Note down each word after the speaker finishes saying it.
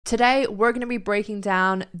Today, we're going to be breaking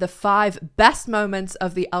down the 5 best moments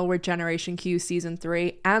of the L Word Generation Q Season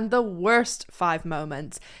 3 and the worst 5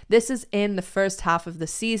 moments. This is in the first half of the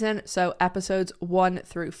season, so episodes 1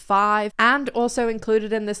 through 5. And also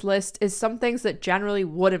included in this list is some things that generally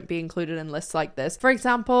wouldn't be included in lists like this. For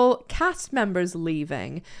example, cast members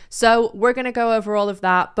leaving. So we're going to go over all of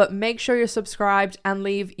that, but make sure you're subscribed and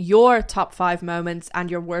leave your top 5 moments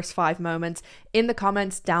and your worst 5 moments in the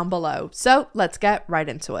comments down below. So let's get right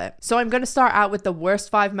into it. So I'm going to start out with the worst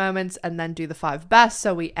 5 moments and then do the 5 best,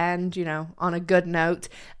 so we end, on a good note.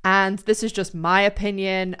 And this is just my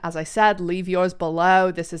opinion. As I said, leave yours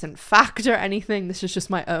below. This isn't fact or anything. This is just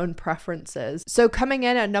my own preferences. So coming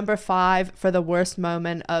in at number 5 for the worst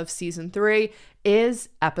moment of season 3 is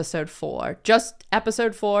episode 4, just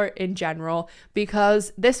episode 4 in general,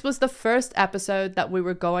 because this was the first episode that we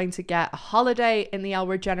were going to get a holiday in the L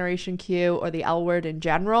Word Generation Q, or the L Word in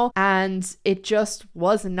general, and it just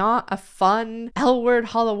was not a fun L Word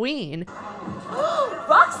Halloween.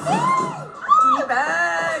 Roxy!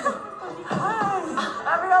 Teabag!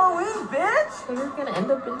 Happy Halloween, bitch! So you're gonna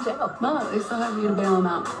end up in jail. No, they still have you to bail them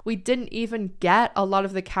out. We didn't even get a lot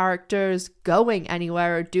of the characters going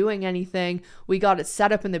anywhere or doing anything. We got it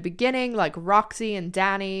set up in the beginning, like Roxy and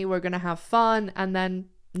Dani were gonna have fun, and then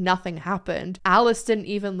nothing happened. Alice didn't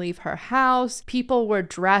even leave her house. People were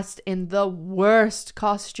dressed in the worst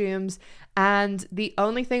costumes. And the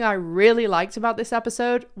only thing I really liked about this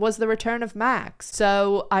episode was the return of Max.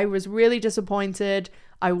 So I was really disappointed.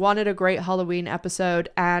 I wanted a great Halloween episode,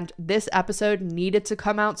 and this episode needed to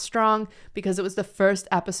come out strong because it was the first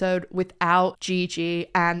episode without Gigi,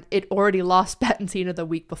 and it already lost Bette and Tina the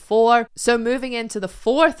week before. So moving into the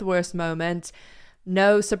 4th worst moment,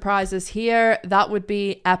 no surprises here, that would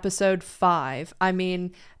be episode 5. I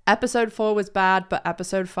mean, episode 4 was bad, but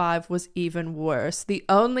episode 5 was even worse. The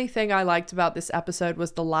only thing I liked about this episode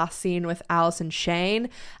was the last scene with Tess and Shane,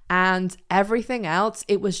 and everything else,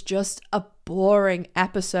 it was just a boring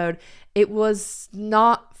episode. It was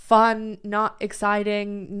not fun, not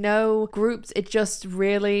exciting, no groups. It just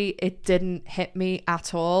really, it didn't hit me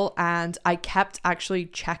at all. And I kept actually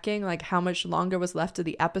checking like how much longer was left of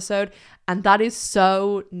the episode, and that is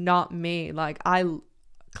so not me. Like, I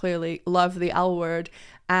clearly love the L Word,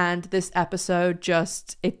 and this episode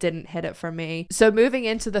just, it didn't hit it for me. So moving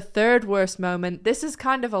into the 3rd worst moment, this is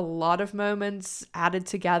kind of a lot of moments added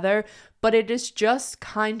together, but it is just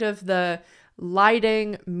kind of the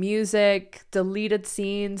lighting, music, deleted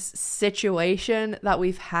scenes situation that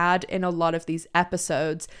we've had in a lot of these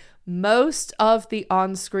episodes. Most of the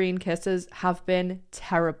on-screen kisses have been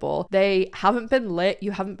terrible. They haven't been lit.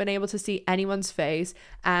 You haven't been able to see anyone's face.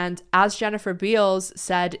 And as Jennifer Beals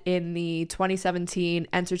said in the 2017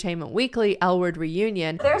 Entertainment Weekly L Word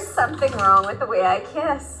reunion, "There's something wrong with the way I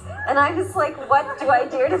kiss." And I was like, what do I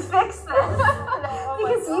do to fix this?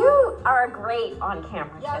 Because you are a great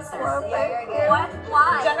on-camera kisser. What?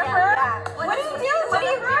 Why? Jennifer? What do you do? What do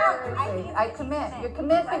you do? I commit. You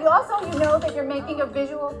commit, but you also, know that you're making a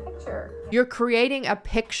visual picture. You're creating a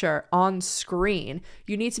picture on screen.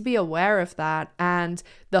 You need to be aware of that. And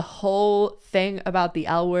the whole thing about the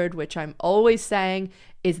L Word, which I'm always saying,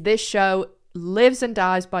 is this show lives and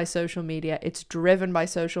dies by social media. It's driven by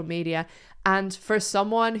social media. And for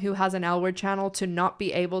someone who has an L Word channel to not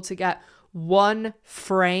be able to get one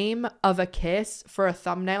frame of a kiss for a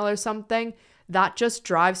thumbnail or something, that just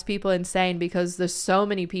drives people insane, because there's so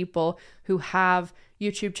many people who have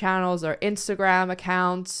YouTube channels or Instagram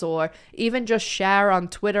accounts, or even just share on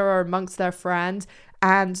Twitter or amongst their friends,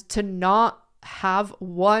 and to not have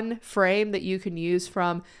one frame that you can use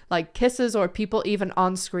from like kisses or people even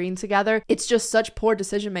on screen together, it's just such poor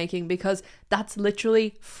decision making, because that's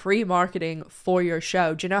literally free marketing for your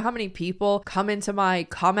show. Do you know how many people come into my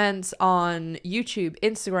comments on YouTube,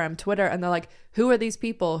 Instagram, Twitter, and they're like, who are these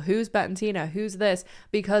people? Who's Bette and Tina? Who's this?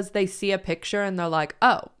 Because they see a picture and they're like,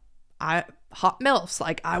 oh, hot MILFs,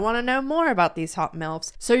 like I want to know more about these hot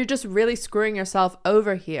MILFs. So you're just really screwing yourself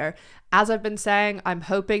over here. As I've been saying, I'm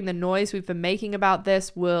hoping the noise we've been making about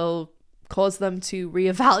this will cause them to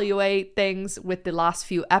reevaluate things with the last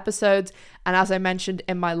few episodes. And as I mentioned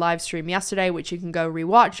in my live stream yesterday, which you can go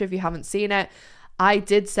rewatch if you haven't seen it, I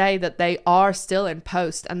did say that they are still in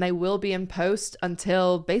post, and they will be in post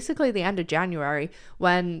until basically the end of January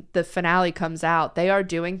when the finale comes out. They are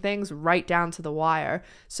doing things right down to the wire.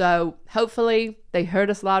 So hopefully they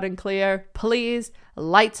heard us loud and clear. Please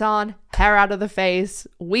lights on, hair out of the face.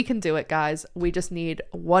 We can do it, guys. We just need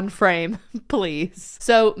one frame, please.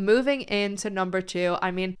 So moving into number 2,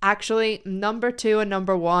 I mean, actually number 2 and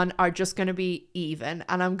number 1 are just going to be even,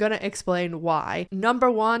 and I'm going to explain why.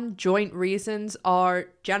 Number 1, joint reasons are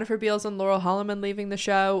Jennifer Beals and Laurel Holloman leaving the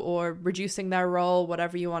show, or reducing their role,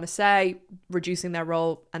 whatever you want to say. Reducing their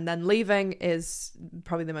role and then leaving is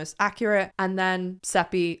probably the most accurate. And then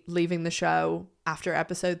Seppi leaving the show after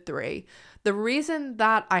episode 3. The reason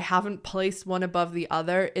that I haven't placed one above the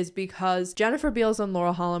other is because Jennifer Beals and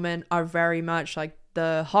Laurel Holloman are very much like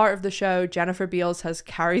the heart of the show. Jennifer Beals has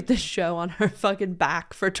carried the show on her fucking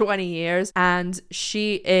back for 20 years, and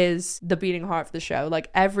she is the beating heart of the show. Like,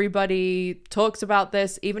 everybody talks about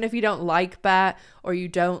this. Even if you don't like Bette, or you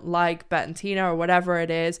don't like Bette and Tina, or whatever it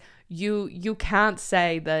is, you can't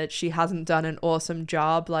say that she hasn't done an awesome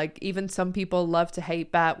job. Like, even some people love to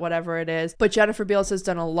hate Bette, whatever it is, but Jennifer Beals has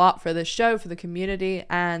done a lot for this show, for the community,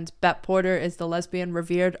 and Bette Porter is the lesbian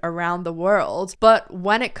revered around the world. But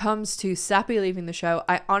when it comes to Seppi leaving the show,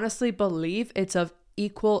 I honestly believe it's of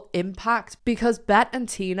equal impact, because Bette and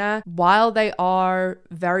Tina, while they are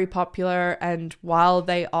very popular and while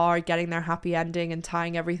they are getting their happy ending and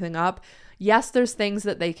tying everything up, yes, there's things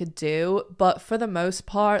that they could do, but for the most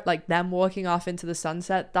part, like them walking off into the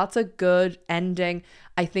sunset, that's a good ending.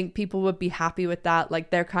 I think people would be happy with that. Like,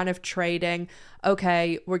 they're kind of trading,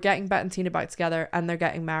 okay, we're getting Bette and Tina back together and they're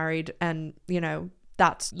getting married, and, you know,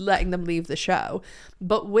 that's letting them leave the show.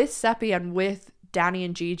 But with Seppi and with Dani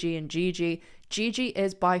and Gigi, Gigi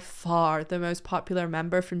is by far the most popular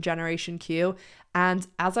member from Generation Q. And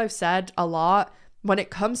as I've said a lot, when it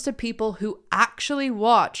comes to people who actually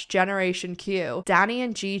watch Generation Q, Dani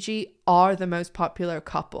and Gigi are the most popular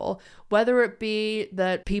couple. Whether it be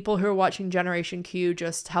that people who are watching Generation Q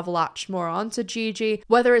just have latched more onto Gigi,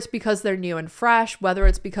 whether it's because they're new and fresh, whether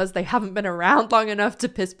it's because they haven't been around long enough to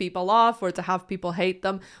piss people off or to have people hate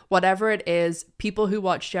them, whatever it is, people who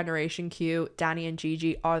watch Generation Q, Dani and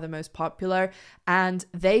Gigi are the most popular, and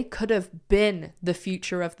they could have been the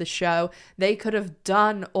future of the show. They could have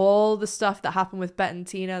done all the stuff that happened with Bette and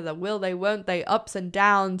Tina, the will they, won't they, ups and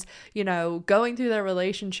downs, you know, going through their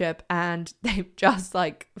relationship, and they've just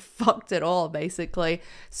like fucked it all basically.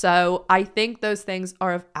 So I think those things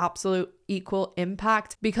are of absolute equal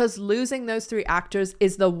impact, because losing those 3 actors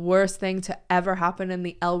is the worst thing to ever happen in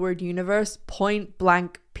the L Word universe, point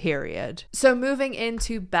blank, period. So moving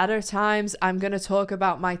into better times, I'm going to talk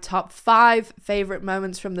about my top 5 favorite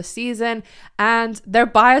moments from the season, and they're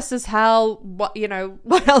biased as hell.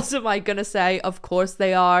 What else am I going to say? Of course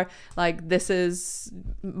they are. Like, this is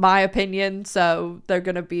my opinion, so they're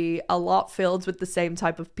going to be a lot filled with the same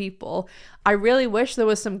type of people. I really wish there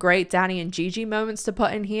was some great Dani and Gigi moments to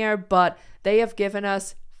put in here, but they have given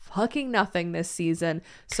us fucking nothing this season.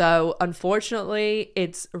 So unfortunately,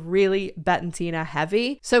 it's really Bette and Tina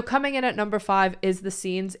heavy. So coming in at number 5 is the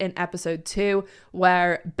scenes in episode 2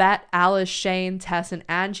 where Bette, Alice, Shane, Tess, and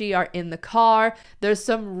Angie are in the car. There's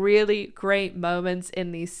some really great moments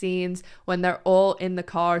in these scenes when they're all in the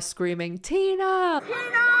car screaming, "Tina!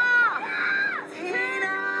 Tina!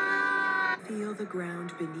 Tina!" Feel the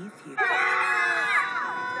ground beneath you.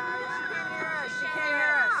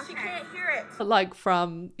 Like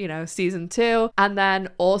from, you know, season 2. And then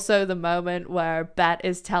also the moment where Bette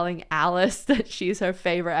is telling Alice that she's her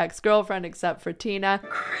favorite ex-girlfriend except for Tina.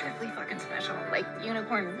 Incredibly fucking special, like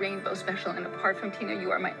unicorn rainbow special, and apart from Tina,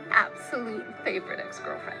 you are my absolute favorite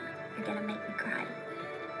ex-girlfriend. You're gonna make me cry.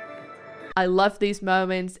 I love these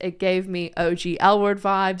moments. It gave me OG L Word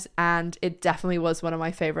vibes, and it definitely was one of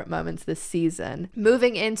my favorite moments this season.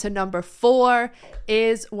 Moving into number 4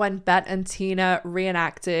 is when Bette and Tina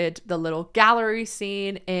reenacted the little gallery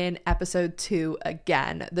scene in episode 2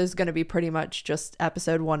 again. There's going to be pretty much just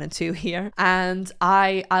episode 1 and 2 here. And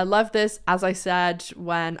I love this. As I said,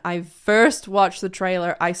 when I first watched the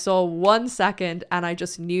trailer, I saw 1 second and I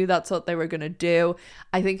just knew that's what they were going to do.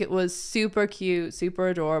 I think it was super cute, super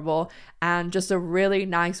adorable, and just a really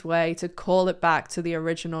nice way to call it back to the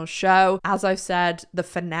original show. As I've said, the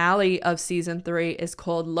finale of season 3 is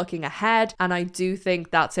called Looking Ahead, and I do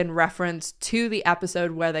think that's in reference to the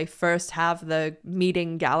episode where they first have the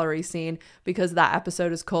meeting gallery scene, because that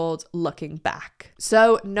episode is called Looking Back.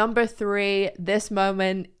 So number 3, this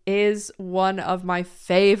moment is one of my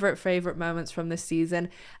favorite moments from this season,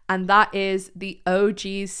 and that is the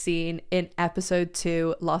OG scene in episode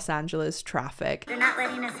 2, Los Angeles Traffic. They're not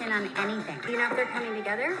letting us in on anything. Do you know if they're coming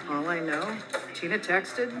together? All I know, Tina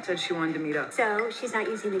texted, said she wanted to meet up. So she's not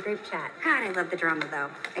using the group chat. God, I love the drama though.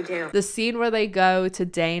 I do. The scene where they go to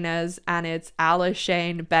Dana's and it's Alice,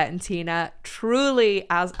 Shane, Bette, and Tina. Truly,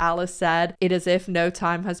 as Alice said, it is as if no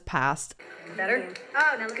time has passed. Better?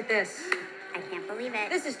 Oh, now look at this. I can't believe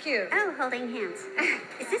it. This is cute. Oh, holding hands.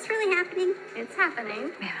 Is this really happening? It's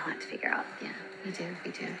happening. We have a lot to figure out. Yeah, we do.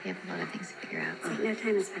 We have a lot of things to figure out. It's like no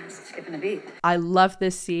time has passed. Skipping a beat. I love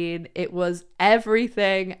this scene. It was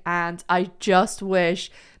everything, and I just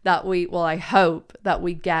wish that I hope that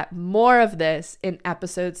we get more of this in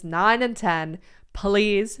episodes 9 and 10.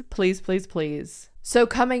 Please, please, please, please. So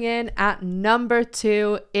coming in at number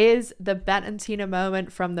 2 is the Bette and Tina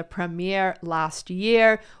moment from the premiere last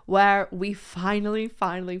year, where we finally,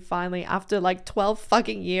 after like 12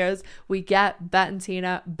 fucking years, we get Bette and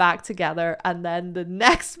Tina back together. And then the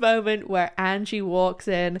next moment where Angie walks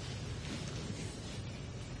in.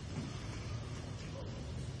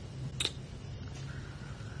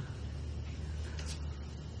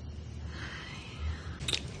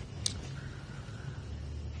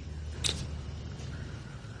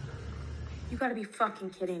 You gotta be fucking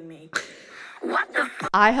kidding me.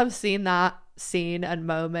 I have seen that scene and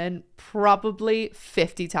moment probably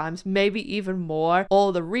 50 times, maybe even more.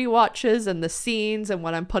 All the rewatches and the scenes and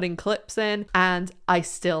when I'm putting clips in, and I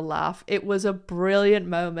still laugh. It was a brilliant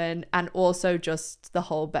moment, and also just the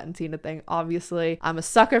whole Bette and Tina thing. Obviously, I'm a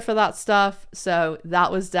sucker for that stuff, so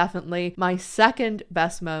that was definitely my second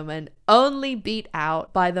best moment, only beat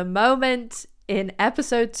out by the moment in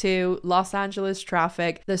episode 2, Los Angeles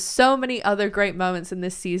traffic. There's so many other great moments in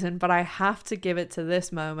this season, but I have to give it to this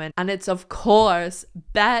moment. And it's, of course,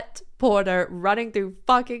 Bette Porter running through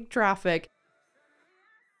fucking traffic.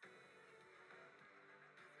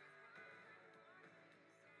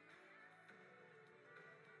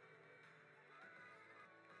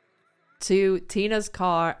 To Tina's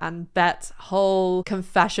car and Bette's whole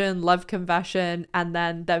confession, love confession, and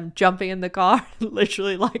then them jumping in the car,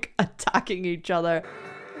 literally like attacking each other.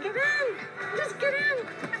 Get in! Just get in!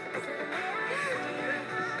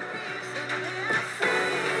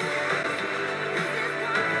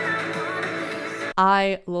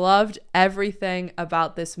 I loved everything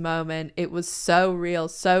about this moment. It was so real,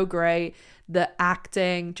 so great. The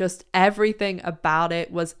acting, just everything about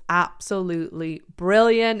it was absolutely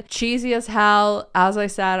brilliant. Cheesy as hell. As I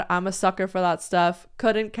said, I'm a sucker for that stuff.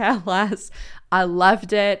 Couldn't care less. I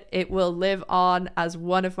loved it. It will live on as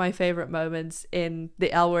one of my favorite moments in the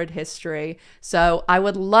L Word history. So I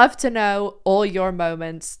would love to know all your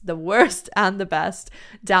moments, the worst and the best,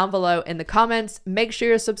 down below in the comments. Make sure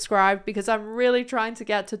you're subscribed because I'm really trying to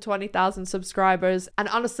get to 20,000 subscribers. And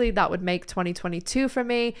honestly, that would make 2022 for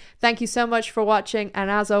me. Thank you so much for watching. And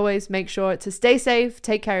as always, make sure to stay safe,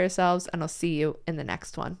 take care of yourselves, and I'll see you in the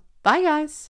next one. Bye, guys.